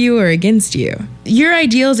with you or against you. Your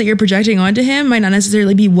ideals that you're projecting onto him might not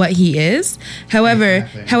necessarily be what he is. However,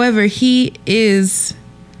 he is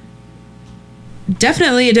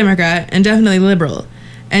definitely a Democrat and definitely liberal,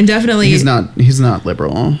 and definitely he's not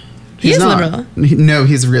liberal. He is liberal. No,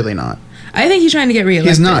 he's really not. I think he's trying to get reelected.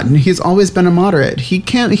 He's not. He's always been a moderate.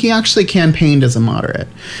 He actually campaigned as a moderate.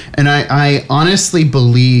 And I honestly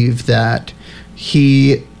believe that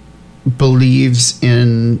he believes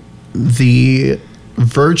in the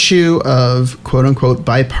virtue of quote unquote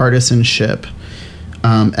bipartisanship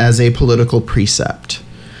as a political precept.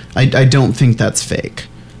 I don't think that's fake.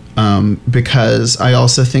 Because I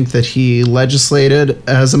also think that he legislated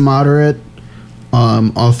as a moderate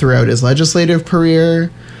all throughout his legislative career.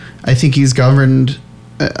 I think he's governed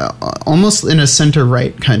almost in a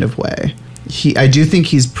center-right kind of way. I do think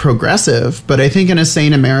he's progressive, but I think in a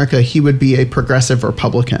sane America, he would be a progressive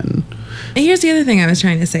Republican. And here's the other thing I was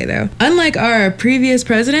trying to say, though. Unlike our previous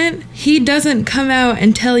president, he doesn't come out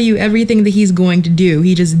and tell you everything that he's going to do.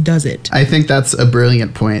 He just does it. I think that's a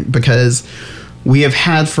brilliant point, because we have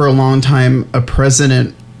had for a long time a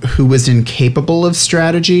president who was incapable of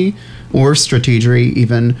strategy or strategery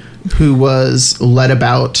even, who was led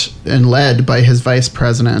about and led by his vice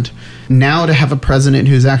president. Now to have a president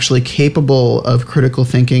who's actually capable of critical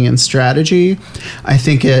thinking and strategy, I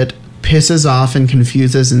think it pisses off and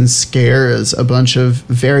confuses and scares a bunch of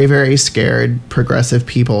very, very scared progressive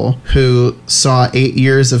people who saw 8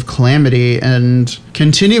 years of calamity and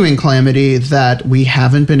continuing calamity that we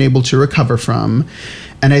haven't been able to recover from.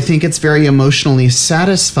 And I think it's very emotionally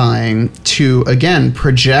satisfying to, again,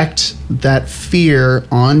 project that fear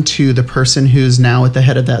onto the person who's now at the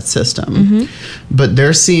head of that system. Mm-hmm. But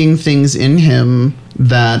they're seeing things in him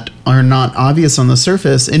that are not obvious on the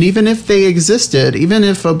surface. And even if they existed, even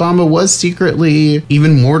if Obama was secretly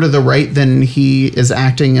even more to the right than he is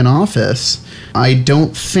acting in office, I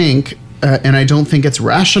don't think... and I don't think it's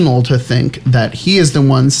rational to think that he is the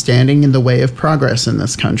one standing in the way of progress in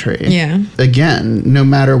this country. Yeah. Again, no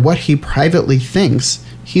matter what he privately thinks,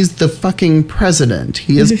 he's the fucking president.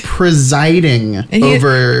 He is presiding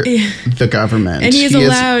over the government. And he is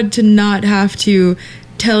allowed to not have to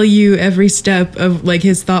tell you every step of like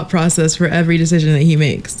his thought process for every decision that he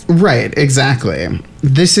makes. Right, exactly.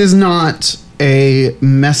 This is not a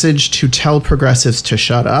message to tell progressives to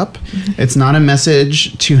shut up. Mm-hmm. It's not a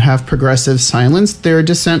message to have progressives silence their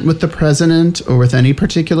dissent with the president or with any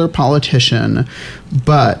particular politician.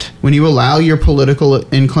 But when you allow your political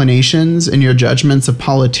inclinations and your judgments of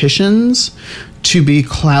politicians to be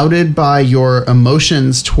clouded by your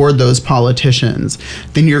emotions toward those politicians,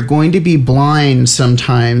 then you're going to be blind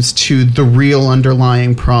sometimes to the real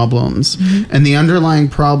underlying problems. Mm-hmm. And the underlying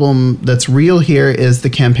problem that's real here is the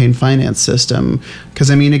campaign finance system. Because,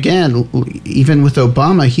 I mean, again, even with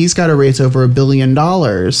Obama, he's got to raise over $1 billion.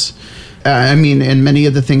 I mean, and many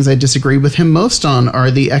of the things I disagree with him most on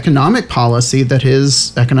are the economic policy that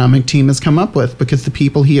his economic team has come up with, because the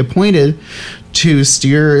people he appointed to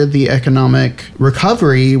steer the economic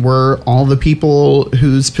recovery were all the people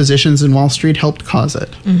whose positions in Wall Street helped cause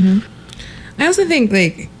it. Mm-hmm. I also think,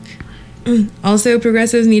 like, also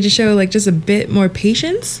progressives need to show, like, just a bit more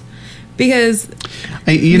patience, because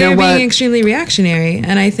they're being extremely reactionary.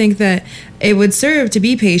 And I think that it would serve to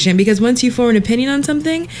be patient, because once you form an opinion on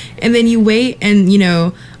something and then you wait and, you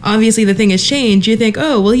know, obviously the thing has changed, you think,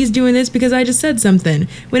 oh, well, he's doing this because I just said something.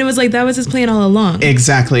 When it was like, that was his plan all along.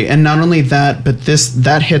 Exactly. And not only that, but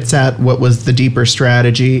that hits at what was the deeper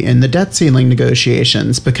strategy in the debt ceiling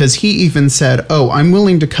negotiations, because he even said, oh, I'm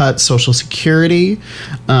willing to cut Social Security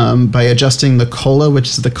by adjusting the COLA, which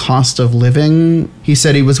is the cost of living. He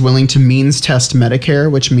said he was willing to means test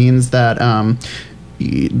Medicare, which means that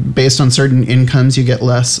based on certain incomes, you get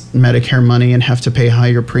less Medicare money and have to pay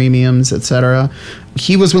higher premiums, etc.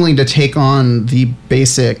 He was willing to take on the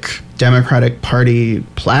basic Democratic Party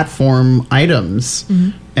platform items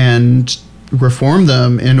and reform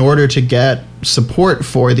them in order to get support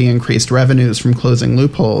for the increased revenues from closing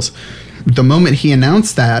loopholes. The moment he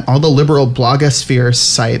announced that, all the liberal blogosphere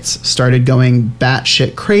sites started going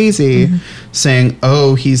batshit crazy, saying,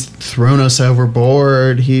 oh, he's thrown us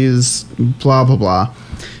overboard, he's blah, blah, blah.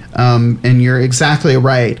 And you're exactly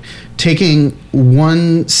right. Taking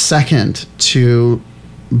 1 second to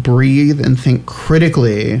breathe and think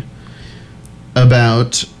critically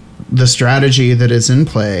about the strategy that is in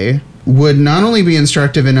play would not only be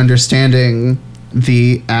instructive in understanding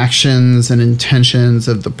the actions and intentions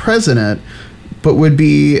of the president, but would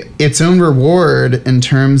be its own reward in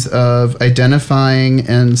terms of identifying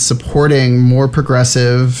and supporting more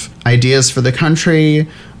progressive ideas for the country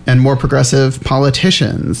and more progressive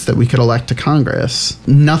politicians that we could elect to Congress.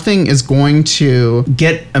 Nothing is going to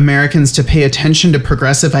get Americans to pay attention to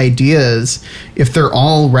progressive ideas if they're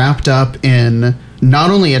all wrapped up in not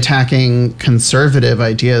only attacking conservative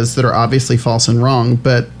ideas that are obviously false and wrong,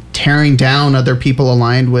 but tearing down other people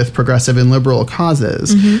aligned with progressive and liberal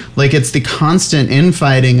causes. Like, it's the constant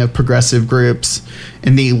infighting of progressive groups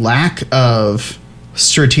and the lack of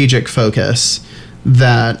strategic focus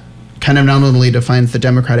that kind of not only defines the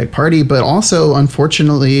Democratic Party, but also,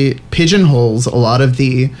 unfortunately, pigeonholes a lot of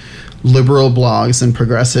the liberal blogs and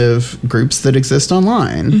progressive groups that exist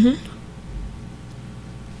online.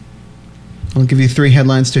 I'll give you 3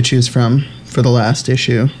 headlines to choose from for the last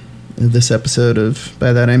issue of this episode of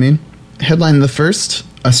By That I Mean. Headline the first: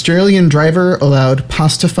 Australian driver allowed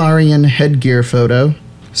Pastafarian headgear photo.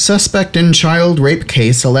 Suspect in child rape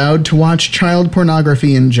case allowed to watch child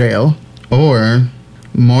pornography in jail. Or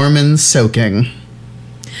Mormon soaking.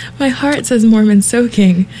 My heart says Mormon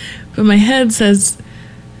soaking, but my head says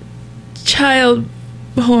child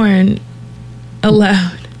porn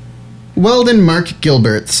allowed. Weldon Mark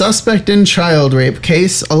Gilbert, suspect in child rape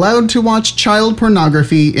case, allowed to watch child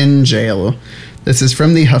pornography in jail. This is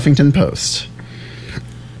from the Huffington Post.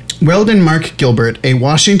 Weldon Mark Gilbert, a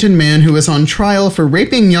Washington man who is on trial for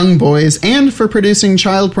raping young boys and for producing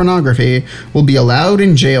child pornography, will be allowed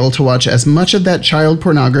in jail to watch as much of that child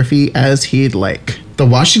pornography as he'd like. The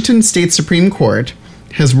Washington State Supreme Court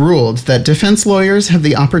has ruled that defense lawyers have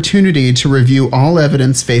the opportunity to review all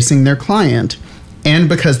evidence facing their client, and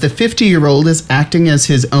because the 50-year-old is acting as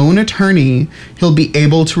his own attorney, he'll be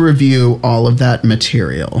able to review all of that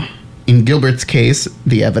material. In Gilbert's case,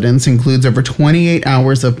 the evidence includes over 28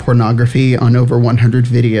 hours of pornography on over 100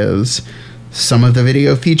 videos. Some of the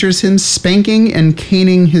video features him spanking and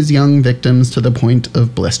caning his young victims to the point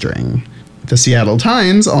of blistering. The Seattle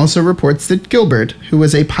Times also reports that Gilbert, who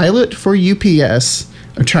was a pilot for UPS,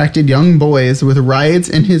 attracted young boys with rides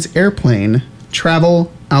in his airplane,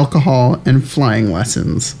 travel, alcohol, and flying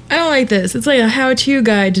lessons. I don't like this. It's like a how-to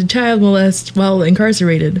guide to child molest while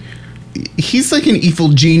incarcerated. He's like an evil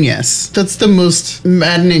genius. That's the most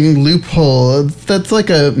maddening loophole. That's like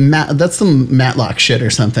that's some Matlock shit or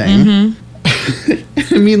something.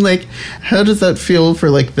 Mm-hmm. I mean, like, how does that feel for,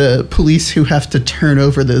 like, the police who have to turn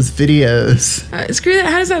over those videos? Screw that.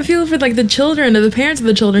 How does that feel for, like, the children or the parents of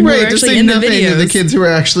the children who are just actually in the videos? The kids who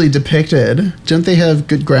are actually depicted. Don't they have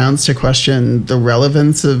good grounds to question the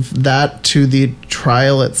relevance of that to the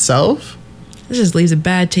trial itself? This just leaves a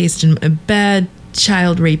bad taste and a bad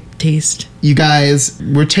child rape taste. You guys,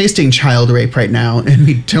 we're tasting child rape right now, and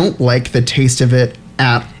we don't like the taste of it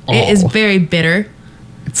at all. It is very bitter.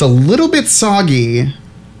 It's a little bit soggy.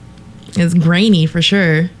 It's grainy for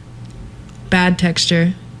sure. Bad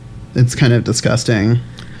texture. It's kind of disgusting.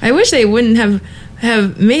 I wish they wouldn't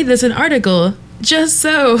have made this an article just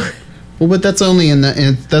so. Well, but that's only in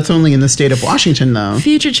the state of Washington, though.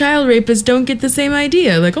 Future child rapists don't get the same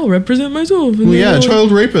idea. Like, I'll represent myself. Well, yeah,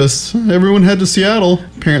 child rapists. Everyone head to Seattle.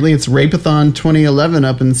 Apparently, it's Rapeathon 2011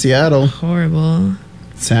 up in Seattle. Horrible.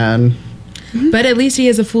 Sad. But at least he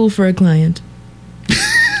has a fool for a client.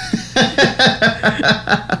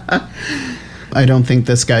 I don't think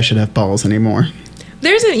this guy should have balls anymore.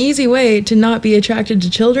 There's an easy way to not be attracted to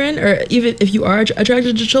children, or even if you are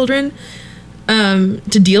attracted to children,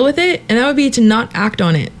 to deal with it, and that would be to not act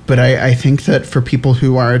on it. But I think that for people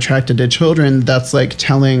who are attracted to children, that's like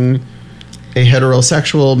telling a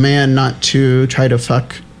heterosexual man not to try to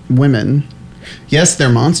fuck women. Yes, they're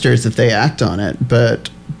monsters if they act on it, but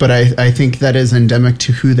I think that is endemic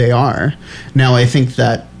to who they are. Now, I think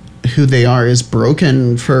that who they are is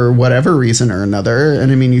broken for whatever reason or another.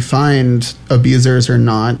 And I mean, you find abusers are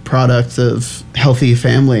not products of healthy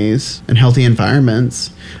families and healthy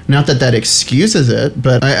environments. Not that that excuses it,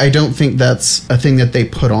 but I don't think that's a thing that they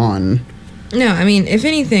put on. No, I mean, if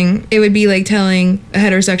anything, it would be like telling a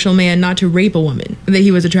heterosexual man not to rape a woman that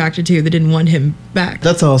he was attracted to that didn't want him back.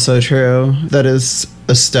 That's also true. That is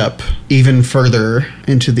a step even further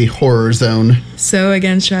into the horror zone. So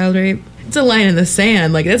against child rape. It's a line in the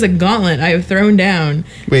sand. Like, that's a gauntlet I have thrown down.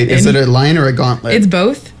 Wait, is it a line or a gauntlet? It's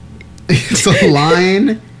both. It's a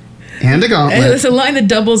line and a gauntlet. It's a line that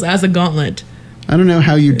doubles as a gauntlet. I don't know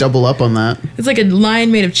how you double up on that. It's like a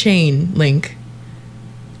line made of chain link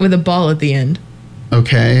with a ball at the end.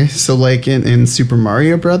 Okay, so like in Super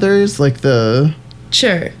Mario Brothers, like the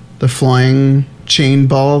flying chain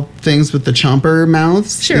ball things with the chomper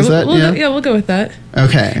mouths? Sure, we'll go with that.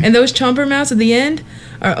 Okay. And those chomper mouths at the end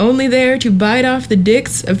are only there to bite off the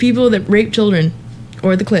dicks of people that rape children,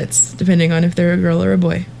 or the clits, depending on if they're a girl or a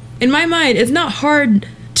boy. In my mind, it's not hard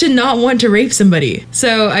to not want to rape somebody.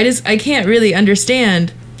 So I can't really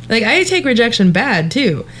understand. Like, I take rejection bad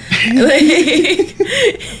too. Like,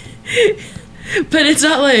 but it's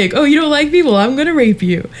not like, oh, you don't like me? Well, I'm going to rape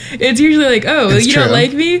you. It's usually like, oh, it's you true. don't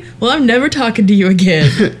like me? Well, I'm never talking to you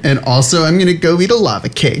again. And also, I'm going to go eat a lava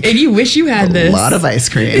cake. And you wish you had this. A lot of ice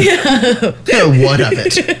cream. Yeah. What of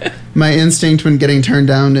it? My instinct when getting turned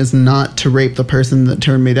down is not to rape the person that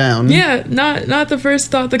turned me down. Yeah, not the first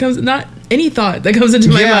thought that comes, not any thought that comes into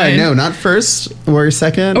my mind. Yeah, no, not first or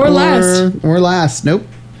second or last. Or last. Nope.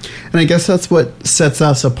 And I guess that's what sets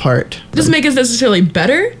us apart. It doesn't make us necessarily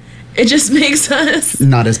better. It just makes us...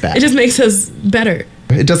 not as bad. It just makes us better.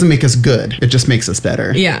 It doesn't make us good. It just makes us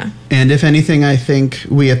better. Yeah. And if anything, I think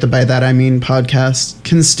we at the By That I Mean podcast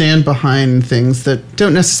can stand behind things that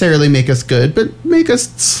don't necessarily make us good, but make us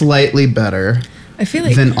slightly better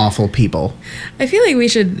than awful people. I feel like we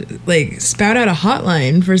should, like, spout out a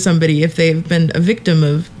hotline for somebody if they've been a victim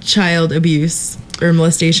of child abuse or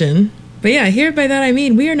molestation. But yeah, here by that I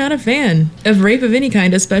mean we are not a fan of rape of any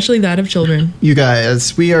kind, especially that of children. You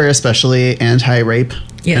guys, we are especially anti-rape.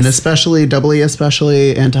 Yes. And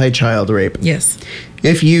especially anti-child rape. Yes.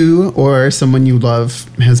 If you or someone you love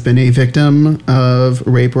has been a victim of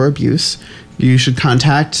rape or abuse, you should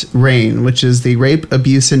contact RAINN, which is the Rape,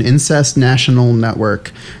 Abuse, and Incest National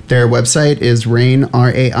Network. Their website is RAINN,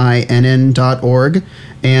 RAINN.org,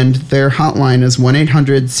 and their hotline is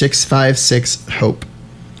 1-800-656-HOPE.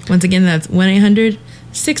 Once again, that's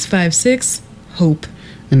 1-800-656-HOPE.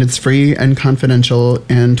 And it's free and confidential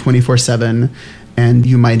and 24/7. And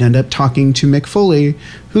you might end up talking to Mick Foley,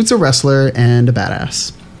 who's a wrestler and a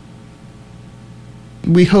badass.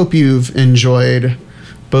 We hope you've enjoyed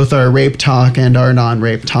both our rape talk and our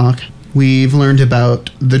non-rape talk. We've learned about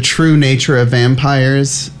the true nature of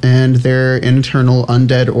vampires and their internal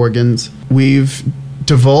undead organs. We've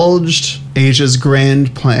divulged Asia's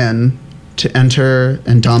grand plan to enter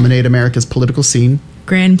and dominate America's political scene.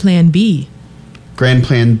 Grand Plan B. Grand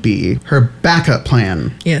Plan B, her backup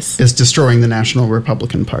plan, Yes. is destroying the National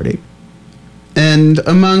Republican Party. And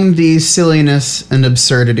among the silliness and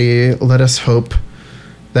absurdity, let us hope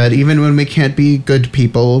that even when we can't be good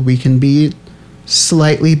people, we can be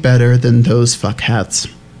slightly better than those fuckhats.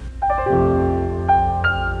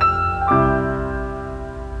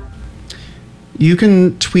 You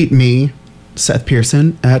can tweet me, Seth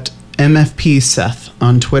Pearson, at MFPSeth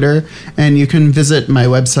on Twitter, and you can visit my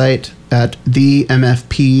website at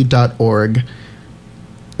themfp.org.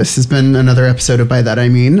 This has been another episode of By That I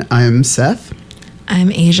Mean. I'm Seth.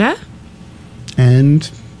 I'm Asia. And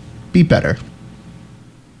be better.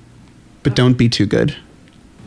 But don't be too good.